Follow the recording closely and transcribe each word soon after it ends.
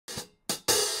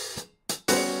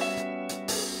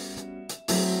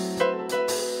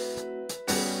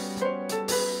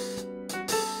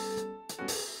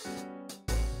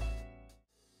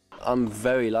I'm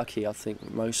very lucky. I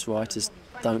think most writers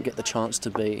don't get the chance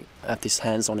to have this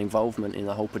hands-on involvement in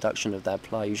the whole production of their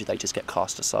play. Usually they just get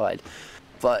cast aside.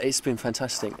 But it's been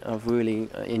fantastic. I've really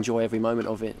enjoyed every moment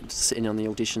of it, sitting on the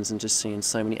auditions and just seeing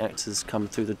so many actors come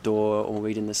through the door all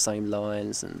reading the same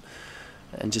lines and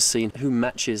just seeing who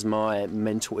matches my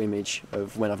mental image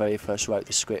of when I very first wrote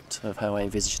the script, of how I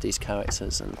envisaged these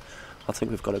characters. And I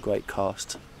think we've got a great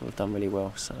cast. We've done really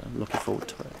well, so I'm looking forward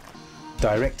to it.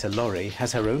 Director Laurie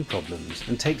has her own problems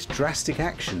and takes drastic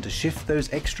action to shift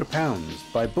those extra pounds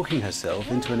by booking herself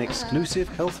into an exclusive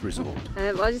health resort.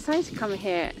 Well, I decided to come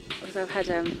here because I've had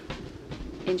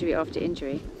injury after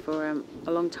injury for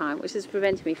a long time, which has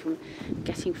prevented me from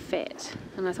getting fit.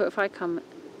 And I thought if I come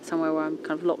somewhere where I'm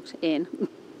kind of locked in,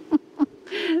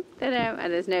 then,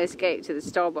 and there's no escape to the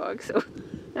Starbucks or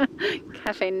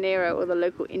Cafe Nero or the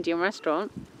local Indian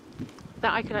restaurant,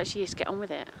 that I could actually just get on with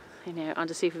it. You know,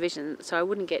 under supervision, so I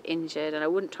wouldn't get injured and I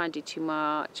wouldn't try and do too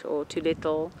much or too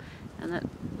little, and that,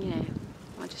 you know,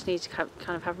 I just need to kind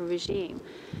of have a regime.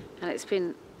 And it's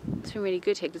been really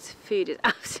good here because the food is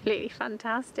absolutely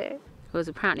fantastic. Because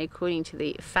apparently, according to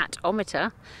the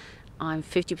fatometer, I'm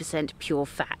 50% pure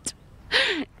fat.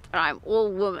 And I'm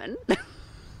all woman.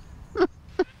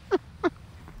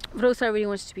 But also I really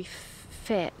wanted to be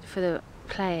fit for the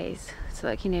plays. So,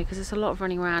 like, you know, because there's a lot of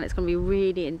running around, it's going to be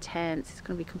really intense, it's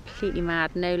going to be completely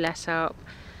mad, no let up.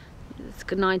 It's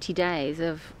got 90 days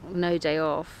of no day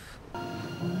off.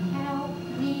 Help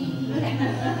me.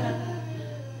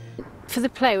 For the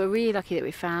play, we're really lucky that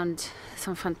we found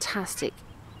some fantastic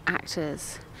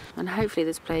actors, and hopefully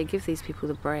this play gives these people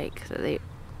the break that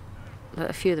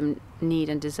a few of them need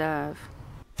and deserve.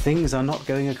 Things are not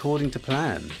going according to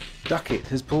plan. Duckett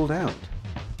has pulled out.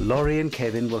 Laurie and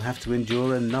Kevin will have to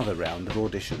endure another round of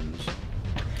auditions.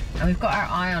 And we've got our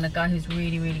eye on a guy who's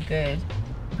really, really good,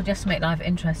 but just to make life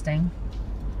interesting,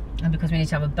 and because we need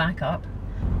to have a backup,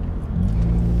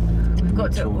 we've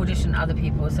got to audition other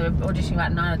people. So we're auditioning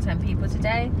about 9 or 10 people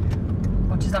today,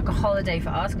 which is like a holiday for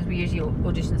us because we usually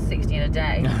audition 60 in a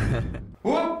day.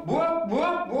 Whoop, whoop,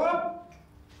 whoop, whoop.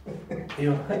 Are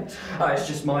you alright? Oh, it's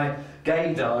just my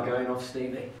gaydar going off,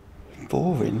 Stevie.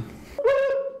 Boring.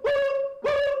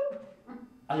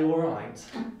 Are you alright?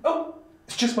 Oh,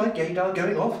 it's just my gaydar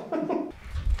going off.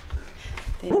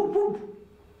 Whoop, whoop.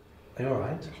 Are you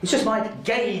alright? It's just my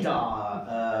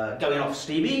gaydar going off,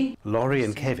 Stevie. Laurie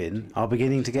and Kevin are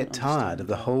beginning to get tired of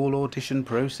the whole audition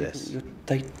process.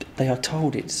 They are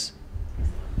told it's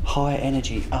high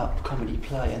energy up comedy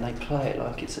play, and they play it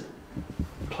like it's a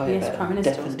play about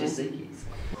death and disease.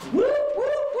 Whoop,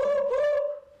 whoop, whoop, whoop.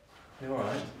 Are you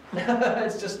alright?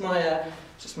 It's just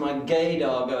my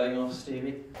gaydar going off,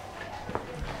 Stevie.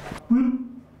 Are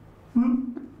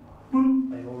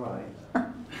you alright?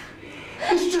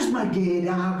 It's just my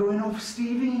gaydar going off,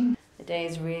 Stevie. The day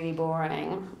is really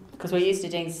boring because we're used to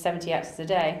doing 70 actors a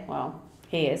day. Well,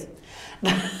 he is.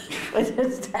 But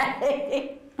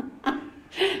today.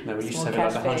 No, we used to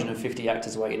have like 150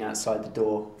 actors waiting outside the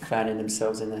door, fanning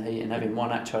themselves in the heat, and having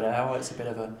one actor an hour. It's a bit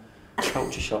of a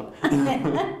culture shock. Are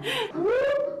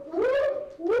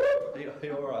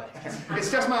you alright?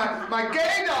 It's just my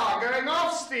gaydar going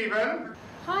off, Stephen.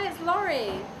 Hi, it's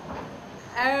Laurie.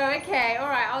 Oh, okay, all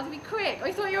right, I'll be quick.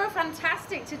 We thought you were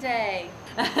fantastic today.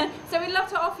 So we'd love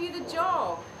to offer you the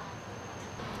job.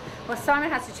 Well, Simon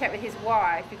has to check with his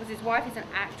wife because his wife is an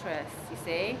actress, you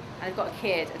see, and they've got a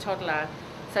kid, a toddler.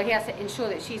 So he has to ensure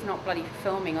that she's not bloody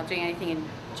filming or doing anything in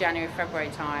January,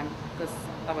 February time, because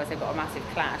otherwise they've got a massive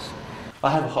clash. I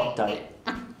have a hot date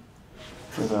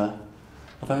with a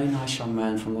very nice young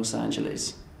man from Los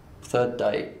Angeles. Third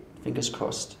date, fingers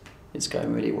crossed, it's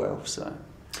going really well, so.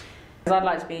 I'd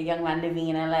like to be a young man living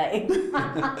in LA.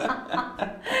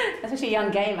 Especially a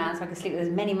young gay man, so I could sleep with as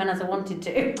many men as I wanted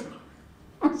to.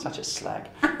 Such a slag.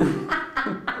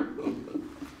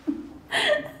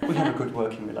 We have a good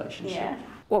working relationship. Yeah.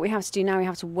 What we have to do now, we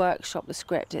have to workshop the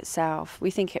script itself.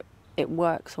 We think it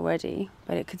works already,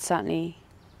 but it could certainly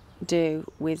do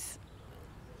with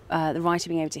the writer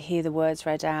being able to hear the words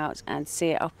read out and see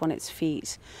it up on its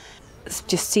feet.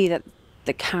 Just see that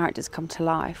the characters come to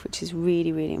life, which is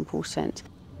really, really important.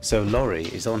 So Laurie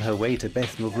is on her way to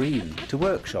Bethnal Green to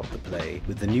workshop the play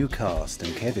with the new cast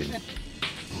and Kevin.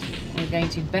 We're going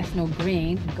to Bethnal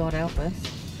Green, God help us.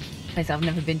 A place I've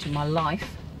never been to in my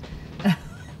life.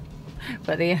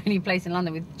 But the only place in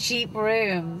London with cheap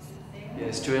rooms.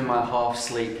 Yes, during my half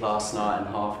sleep last night and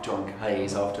half drunk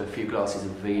haze after a few glasses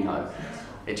of vino,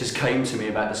 it just came to me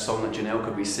about the song that Janelle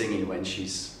could be singing when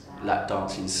she's lap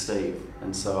dancing Steve.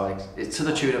 And so it's to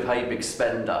the tune of Hey Big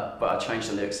Spender, but I changed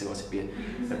the lyrics to be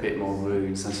a bit more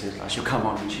rude. So I said, she'll come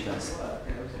on, and she does.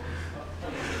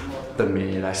 The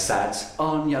minute I sat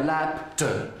on your lap,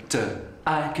 duh, duh,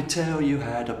 I could tell you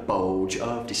had a bulge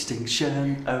of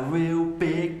distinction, a real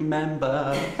big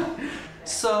member.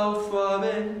 So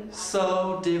throbbing,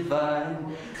 so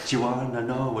divine. Do you wanna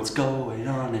know what's going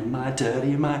on in my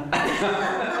dirty mind? We're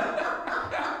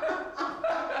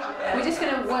just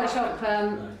going to workshop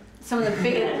some of the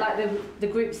bigger, like the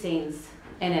group scenes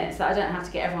in it, so I don't have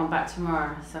to get everyone back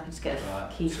tomorrow, so I can just get a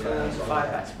key for 5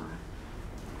 back tomorrow.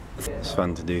 It's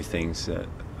fun to do things that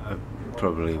I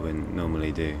probably wouldn't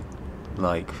normally do,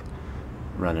 like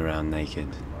run around naked,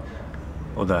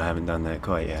 although I haven't done that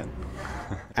quite yet.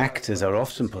 Actors are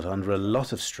often put under a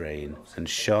lot of strain, and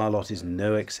Charlotte is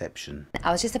no exception.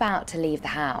 I was just about to leave the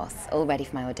house, all ready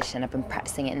for my audition. I've been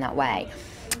practicing it in that way.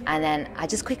 And then I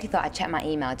just quickly thought I'd check my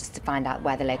email just to find out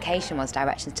where the location was,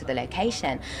 directions to the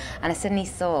location. And I suddenly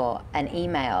saw an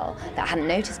email that I hadn't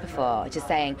noticed before, just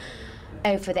saying,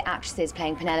 oh, for the actresses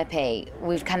playing Penelope,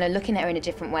 we're kind of looking at her in a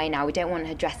different way now. We don't want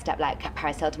her dressed up like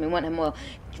Paris Hilton. We want her more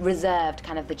reserved,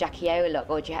 kind of the Jackie O look,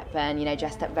 Audrey Hepburn, you know,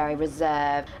 dressed up very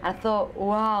reserved. And I thought,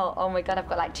 wow, oh my God, I've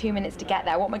got like 2 minutes to get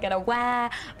there. What am I going to wear?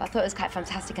 But I thought it was quite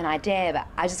fantastic an idea. But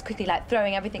I just quickly like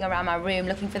throwing everything around my room,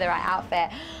 looking for the right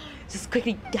outfit. Just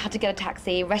quickly had to get a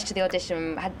taxi, rushed to the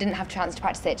audition, didn't have a chance to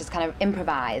practice it, just kind of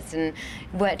improvised, and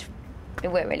it worked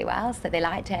really well, so they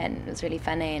liked it, and it was really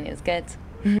funny, and it was good.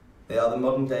 They are the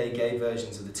modern-day gay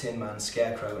versions of the Tin Man,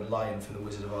 Scarecrow and Lion from The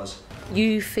Wizard of Oz.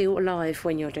 You feel alive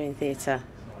when you're doing theatre,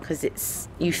 because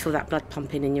you feel that blood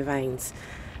pumping in your veins,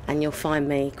 and you'll find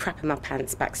me crapping my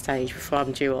pants backstage before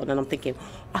I'm due on, and I'm thinking,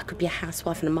 I could be a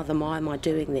housewife and a mother, why am I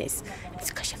doing this? It's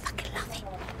because you fucking love it.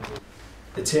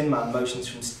 The Tin Man motions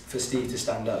for Steve to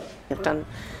stand up. I've done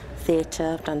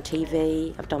theatre, I've done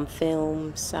TV, I've done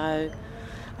film, so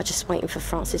I'm just waiting for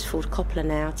Francis Ford Coppola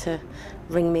now to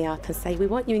ring me up and say, we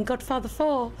want you in Godfather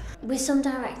 4. With some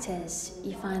directors,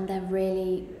 you find they're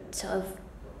really sort of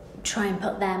try and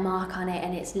put their mark on it,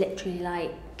 and it's literally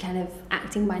like kind of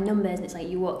acting by numbers, and it's like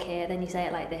you walk here, then you say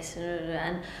it like this,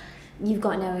 and you've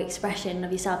got no expression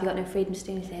of yourself, you've got no freedom to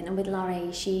do anything. And with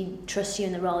Laurie, she trusts you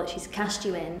in the role that she's cast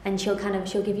you in, and she'll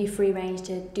give you free range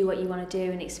to do what you want to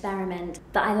do and experiment.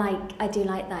 But I do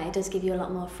like that, it does give you a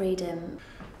lot more freedom.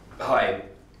 Hi,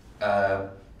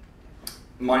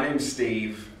 my name's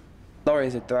Steve. Laurie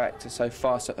is a director so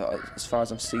far, as far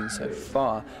as I've seen so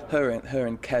far. Her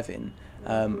and Kevin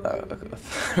are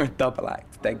a double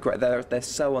act. They're great. They're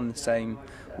so on the same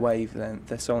wavelength.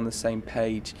 They're so on the same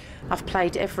page. I've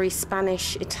played every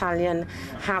Spanish, Italian,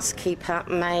 housekeeper,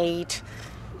 maid,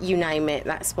 you name it.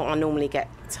 That's what I normally get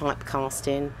typecast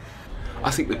in.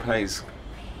 I think the play's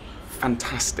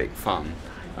fantastic fun,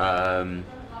 and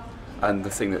the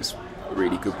thing that's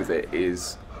really good with it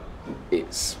is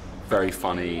it's very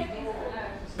funny,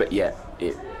 but yet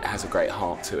it has a great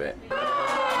heart to it.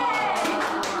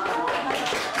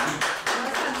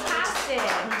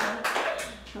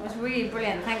 It was really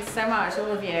brilliant. Thanks so much, all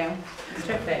of you. It's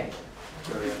terrific.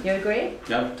 You agree?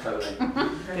 No, totally.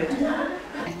 Good.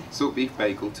 Salt beef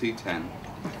bagel, $2.10.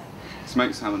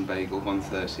 Smoked salmon bagel,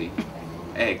 $1.30.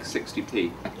 Egg,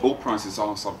 60p. All prices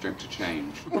are subject to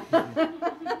change.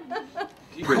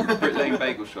 Brick Lane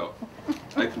Bagel Shop,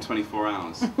 open 24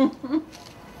 hours.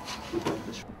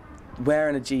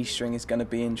 Wearing a G-string is going to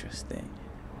be interesting.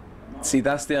 See,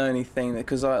 that's the only thing,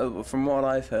 because from what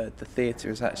I've heard, the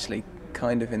theatre is actually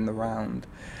kind of in the round,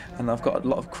 and I've got a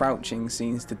lot of crouching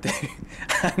scenes to do,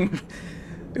 and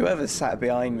whoever sat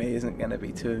behind me isn't going to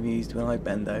be too amused when I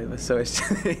bend over, so it's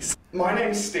just... My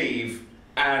name's Steve,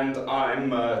 and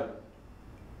I'm a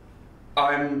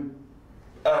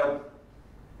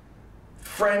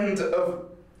friend of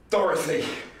Dorothy.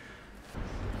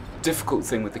 Difficult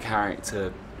thing with the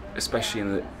character,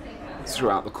 especially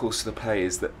throughout the course of the play,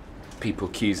 is that people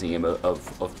accusing him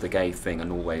of the gay thing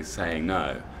and always saying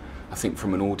no. I think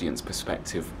from an audience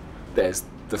perspective, there's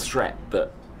the threat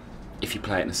that if you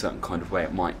play it in a certain kind of way,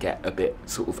 it might get a bit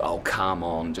sort of, oh, come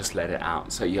on, just let it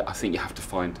out. So I think you have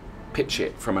to pitch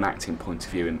it from an acting point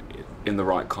of view in the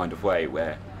right kind of way,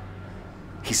 where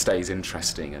he stays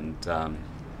interesting and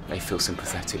they feel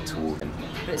sympathetic toward him.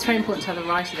 But it's very important to have a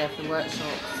writer there for the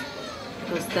workshops,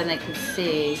 because then they can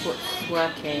see what's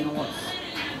working and what's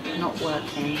not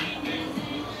working.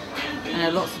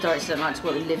 And lots of directors don't like to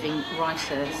work with living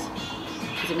writers,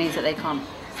 because it means that they can't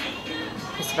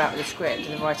piss about with the script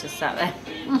and the writer's sat there.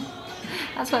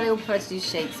 That's why they all prefer to do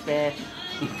Shakespeare,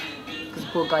 because the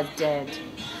poor guy's dead.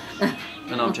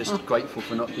 And I'm just grateful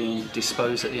for not being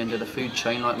disposed at the end of the food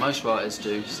chain like most writers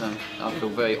do, so I feel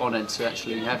very honoured to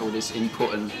actually have all this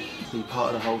input and be part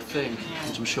of the whole thing,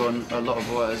 which I'm sure a lot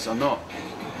of writers are not.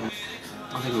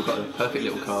 I think we've got a perfect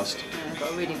little cast.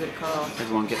 got a really good cast.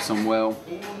 Everyone gets on well,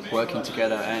 working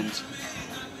together and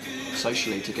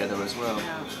socially together as well.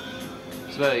 Yeah.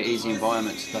 It's a very easy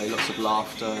environment today, lots of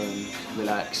laughter and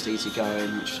relaxed, easy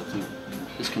going, which I think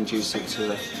is conducive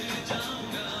to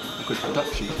a good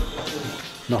production.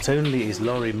 Not only is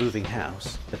Laurie moving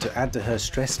house, but to add to her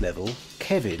stress level,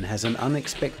 Kevin has an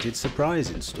unexpected surprise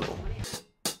in store.